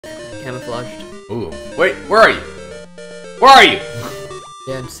camouflaged. Ooh, wait, where are you? Where are you?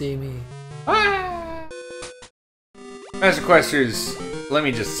 Can't see me. Ah! Master Questers, let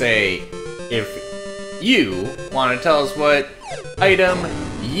me just say, if you want to tell us what item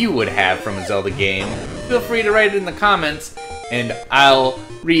you would have from a Zelda game, feel free to write it in the comments, and I'll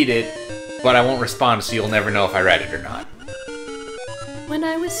read it, but I won't respond so you'll never know if I read it or not. When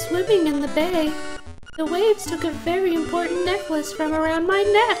I was swimming in the bay, the waves took a very important necklace from around my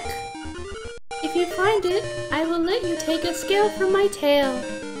neck. If you find it, I will let you take a scale from my tail.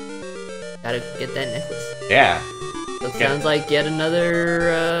 Gotta get that necklace. Yeah. That sounds like yet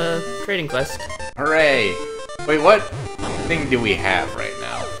another trading quest. Hooray! Wait, what thing do we have right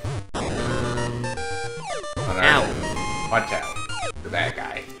now? Ow. Watch out for that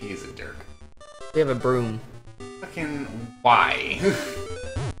guy. He's a jerk. We have a broom. Fucking why?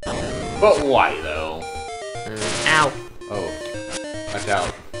 But why though? Ow. Oh, watch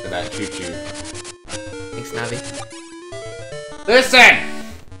out for that choo-choo. Thanks, Navi. Listen!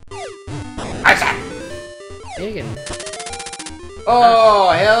 Listen! Hagen.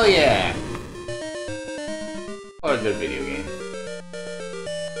 Oh, hell yeah! What a good video game.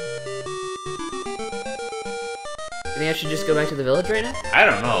 You think I should just go back to the village right now? I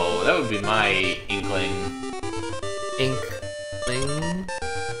don't know, that would be my inkling. Inkling?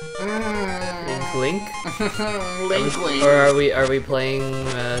 Link? Linkling. Or are we playing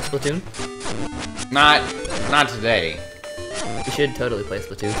Splatoon? Not today. We should totally play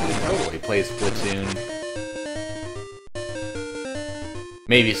Splatoon. Totally play Splatoon.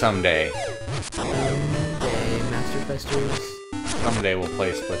 Maybe someday. Someday, Master Questers. Someday we'll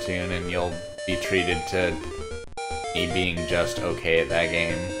play Splatoon and you'll be treated to me being just okay at that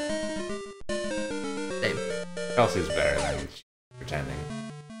game. Same. Kelsey's better than pretending.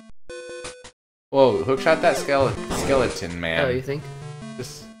 Whoa, hookshot that skeleton, man. Oh, you think?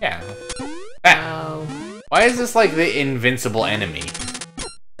 Just, yeah. Ah. Ow. Why is this like the invincible enemy?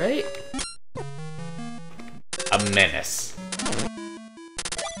 Right? A menace.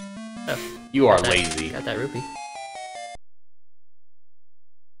 Oh, You are got that- lazy. Got that rupee.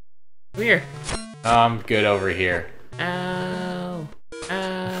 Come here. I'm good over here. Ow.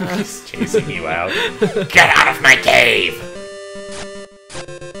 Ow. He's chasing you out. Get out of my cave!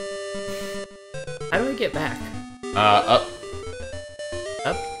 How do I get back? Up.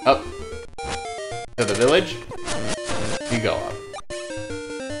 Up? Up. To the village? You go up.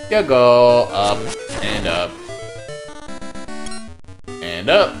 You go up and up. And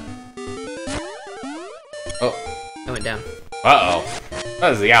up. Oh. I went down. Uh-oh. That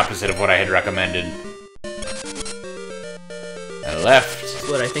was the opposite of what I had recommended. I left. That's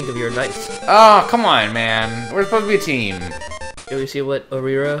what I think of your advice. Oh, come on, man. We're supposed to be a team. Did we see what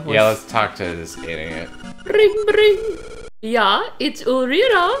Orira was? Yeah, let's talk to this idiot. Bring, bring. Yeah, it's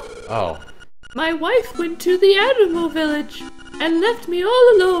Urira. Oh. My wife went to the animal village and left me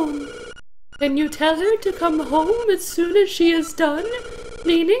all alone. Can you tell her to come home as soon as she is done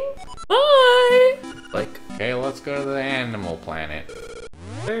cleaning? Bye! Like, Okay, let's go to the animal planet.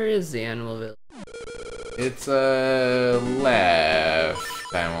 where is the animal village? It's left,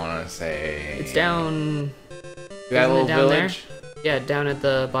 I want to say. It's down... That isn't it little down there? village? Yeah, down at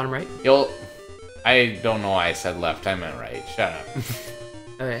the bottom right. I don't know why I said left, I meant right. Shut up.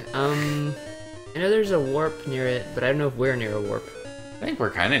 Okay, I know there's a warp near it, but I don't know if we're near a warp. I think we're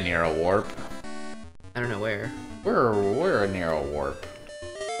kind of near a warp. I don't know where. We're near a warp.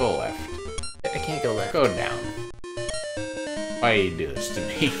 Go left. I can't go left. Go down. Why you do this to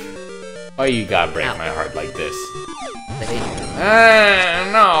me? Why you gotta break Ow. my heart like this? I hate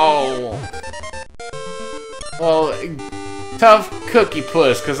you. No! Well, tough cookie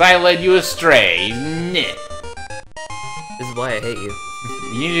puss, cause I led you astray. Nit. This is why I hate you.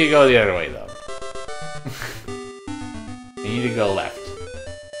 You need to go the other way, though. You need to go left.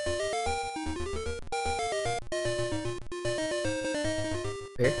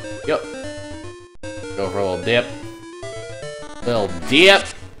 Here? Yup. Go for a little dip. Little dip!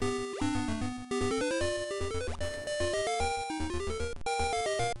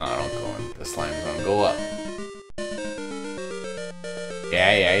 Oh, don't go in the slime zone. Go up.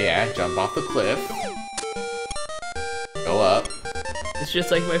 Yeah. Jump off the cliff. Go up. It's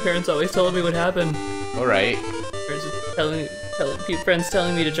just like my parents always told me would happen. Go right. Friends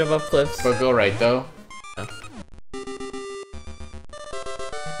telling me to jump off cliffs. But go right, though. Oh.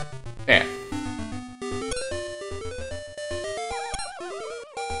 Yeah.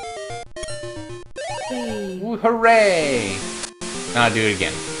 Hey. Ooh, hooray! Now do it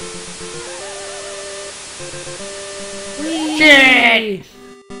again. Whee! Shit!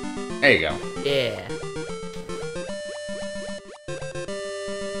 There you go. Yeah.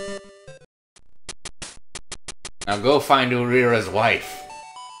 Now go find Urira's wife.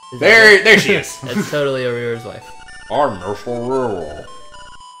 There she is. That's totally Aurira's wife. I'm Miss Urira.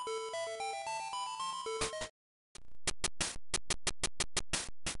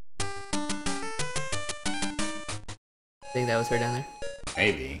 I think that was her down there.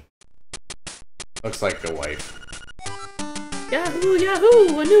 Maybe. Looks like the wife. Yahoo,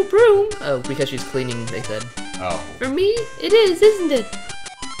 yahoo, a new broom! Oh, because she's cleaning, they said. Oh. For me, it is, isn't it?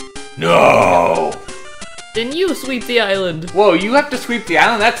 No! Then you sweep the island! Whoa, you have to sweep the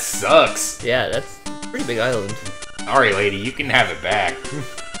island? That sucks. Yeah, that's a pretty big island. Sorry, lady, you can have it back.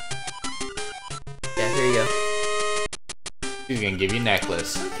 Yeah, here you go. She's gonna give you a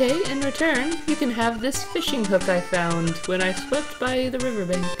necklace. Okay, in return, you can have this fishing hook I found when I swept by the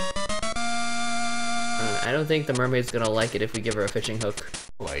riverbank. I don't think the mermaid's gonna like it if we give her a fishing hook.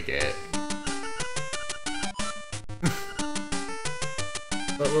 Like it.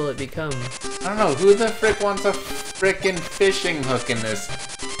 What will it become? I don't know, who the frick wants a frickin' fishing hook in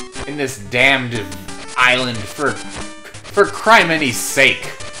this damned island for criminy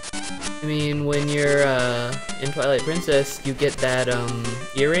sake? I mean, when you're in Twilight Princess, you get that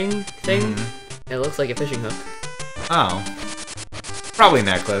earring thing. It looks like a fishing hook. Oh. Probably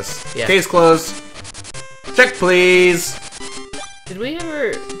necklace. Yeah. Case closed. Check, please. Did we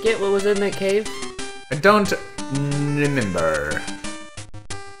ever get what was in that cave? I don't remember.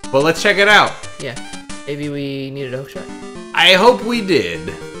 Well, let's check it out. Yeah. Maybe we needed a hookshot? I hope we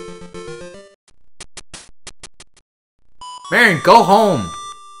did. Marin, go home.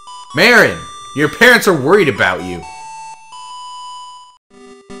 Marin, your parents are worried about you.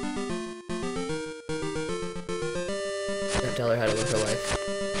 Don't tell her how to live her life.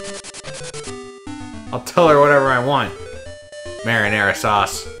 I'll tell her whatever I want. Marinara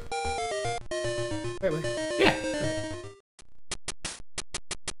sauce. Right way. Yeah.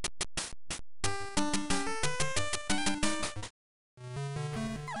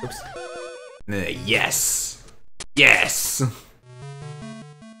 Oops. Yes. Yes.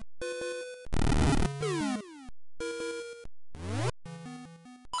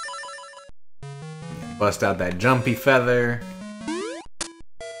 Bust out that jumpy feather.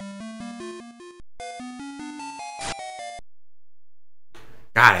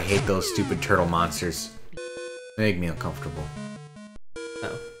 God, I hate those stupid turtle monsters. They make me uncomfortable.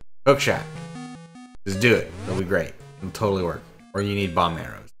 Oh. Hookshot. Just do it. It'll be great. It'll totally work. Or you need bomb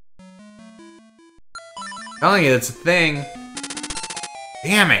arrows. Telling you, it's a thing.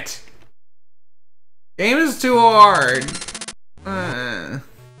 Damn it! Game is too hard.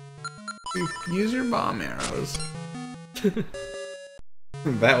 Use your bomb arrows.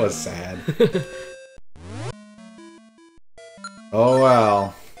 That was sad. Oh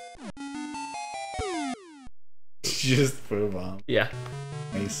well. Just put a bomb. Yeah.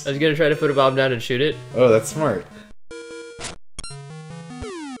 Nice. I was gonna try to put a bomb down and shoot it. Oh, that's smart.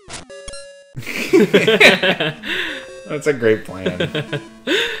 That's a great plan.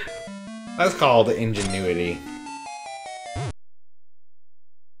 That's called ingenuity.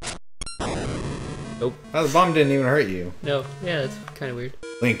 Nope. Oh, the bomb didn't even hurt you. No. Yeah, that's kind of weird.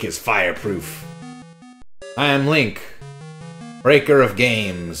 Link is fireproof. I am Link, breaker of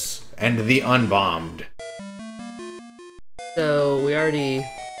games, and the unbombed. So, we already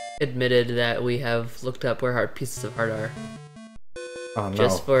admitted that we have looked up where pieces of heart are. Oh no.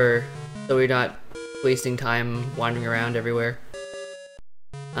 Just so we're not wasting time wandering around everywhere.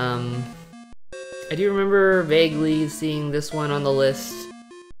 I do remember vaguely seeing this one on the list.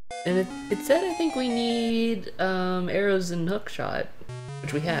 And it said I think we need arrows and hookshot,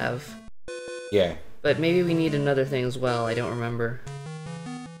 which we have. Yeah. But maybe we need another thing as well, I don't remember.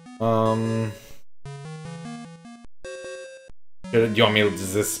 Do you want me to,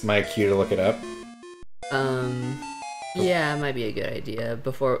 is this my cue to look it up? Yeah, it might be a good idea.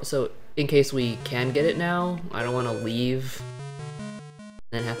 So in case we can get it now, I don't want to leave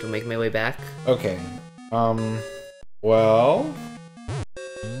and then have to make my way back. Okay. Well...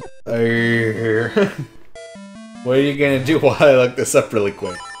 what are you gonna do while I look this up really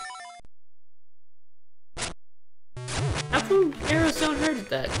quick? How come arrows don't hurt at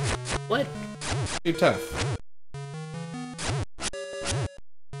that? What? Too tough.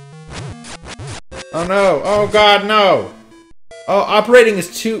 Oh no! Oh god, no! Oh, operating a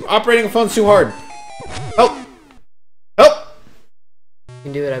phone's too hard! Help! Help! You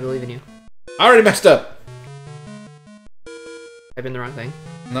can do it, I believe in you. I already messed up! Type in the wrong thing.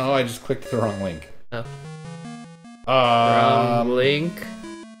 No, I just clicked the wrong link. Oh. Wrong link.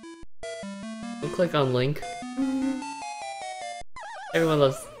 Don't click on link. Everyone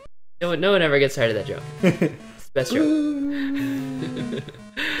loves... No one ever gets tired of that joke. It's the best joke.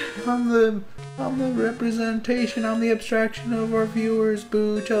 I'm the representation, I'm the abstraction of our viewers.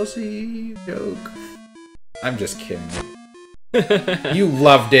 Boo, Chelsea. Joke. I'm just kidding. You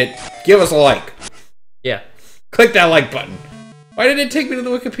loved it. Give us a like. Yeah. Click that like button. Why did it take me to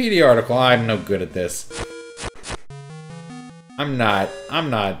the Wikipedia article? I'm no good at this. I'm not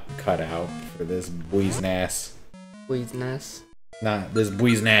cut out for this business. Business. Not this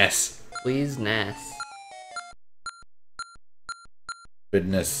business. Business.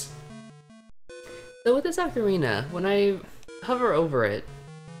 Goodness. So with this ocarina, when I hover over it,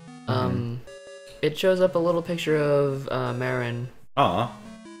 it shows up a little picture of Marin. Aw.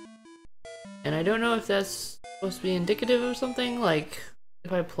 And I don't know if that's supposed to be indicative of something, like,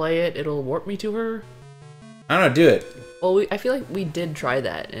 if I play it, it'll warp me to her? I don't know, do it. Well, I feel like we did try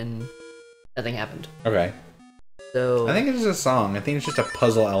that, and nothing happened. Okay. So... I think it's just a song. I think it's just a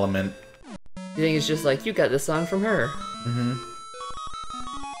puzzle element. You think it's just like, you got this song from her? Mm-hmm.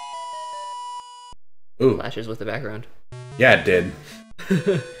 Ooh. Flashes with the background. Yeah, it did.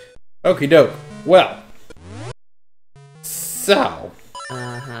 Okie doke. Well. So.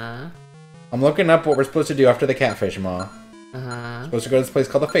 Uh-huh. I'm looking up what we're supposed to do after the catfish maw. Uh-huh. Supposed to go to this place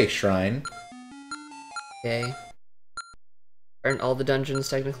called the Face Shrine. Okay. Aren't all the dungeons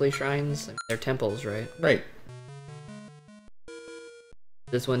technically shrines? I mean, they're temples, right? Right.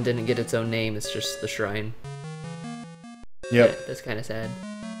 This one didn't get its own name, it's just the shrine. Yep. Yeah, that's kind of sad.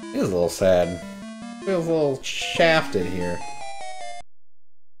 It is a little sad. Feels a little shafted here.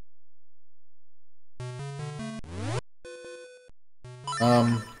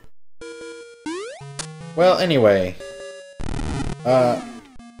 Well, anyway.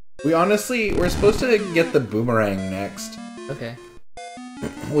 We're supposed to get the boomerang next. Okay.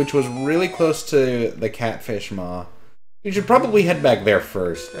 Which was really close to the catfish maw. You should probably head back there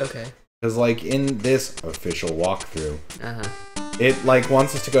first. Okay. Because, like, in this official walkthrough, Uh-huh. it, like,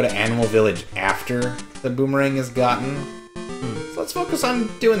 wants us to go to Animal Village after the boomerang is gotten. So let's focus on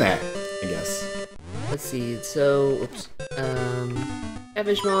doing that, I guess. Let's see, so, oops.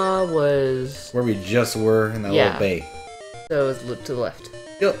 Catfish Maw was... Where we just were in that little bay. So it's to the left.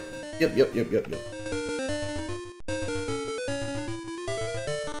 Yep.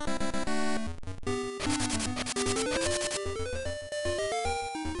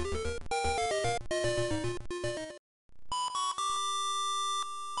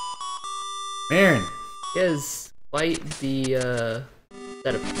 Marin. Yes, despite the,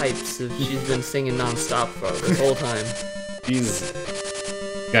 set of pipes that she's been singing non-stop for this whole time. She's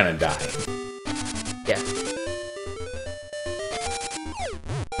gonna die. Yeah.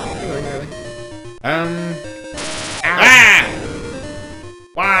 Anyway. Ah!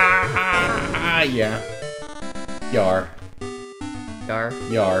 Wah! Yeah. Yar. Yar.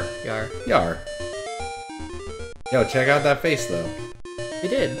 Yar. Yar. Yar. Yo, check out that face, though. We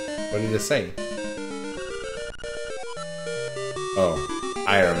did. What did it say? Oh,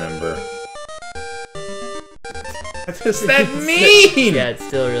 I remember. What does that mean? Yeah, it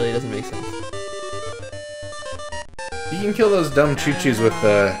still really doesn't make sense. You can kill those dumb choo-choos with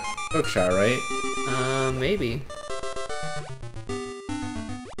the hookshot, right? Maybe.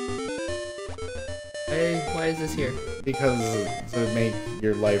 Why is this here? Because to make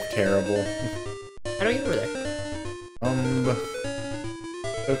your life terrible. How do I get over there?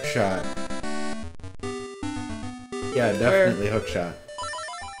 Hookshot. Yeah, definitely hookshot.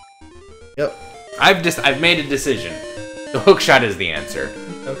 Yep. I've made a decision. The hookshot is the answer.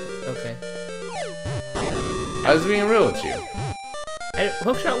 Okay. I was being real with you.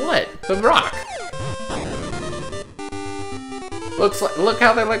 Hookshot what? The rock. Look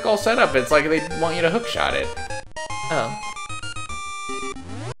how they're like all set up. It's like they want you to hookshot it. Oh.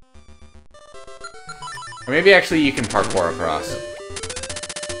 Or maybe actually you can parkour across.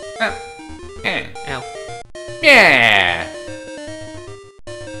 Ah. Eh. Ow. Yeah.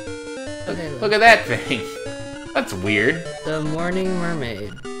 Okay. Look at that thing. That's weird. The Morning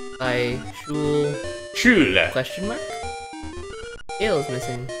Mermaid by Chel. Question mark? Scale is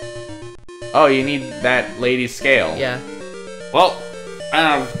missing. Oh, you need that lady's scale. Yeah. Well,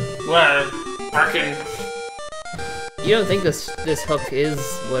 we're parking. You don't think this hook is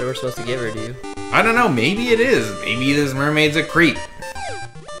what we're supposed to give her, do you? I don't know. Maybe it is. Maybe this mermaid's a creep.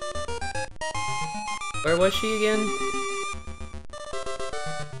 Where was she again?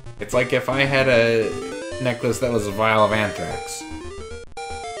 It's like if I had a necklace that was a vial of anthrax.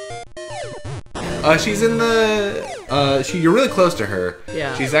 She's in the... you're really close to her.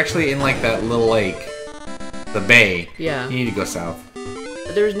 Yeah. She's actually in, like, that little lake. The bay. Yeah. You need to go south.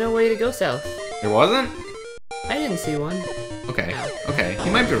 But there was no way to go south. There wasn't? I didn't see one. Okay. Okay.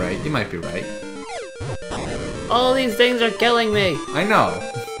 You might be right. You might be right. All these things are killing me! I know.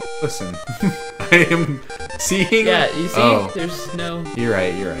 Listen. I am seeing. Yeah, you see? Oh. There's no... You're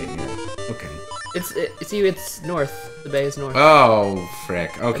right. Okay. See, it's north. The bay is north. Oh,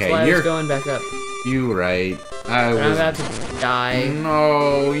 frick. Okay, That's why I was going back up. You right. I'm about to die.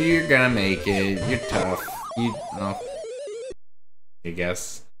 No, you're gonna make it. You're tough. Oh. I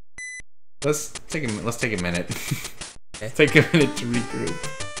guess. Let's take a minute. Okay. Take a minute to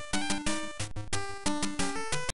regroup.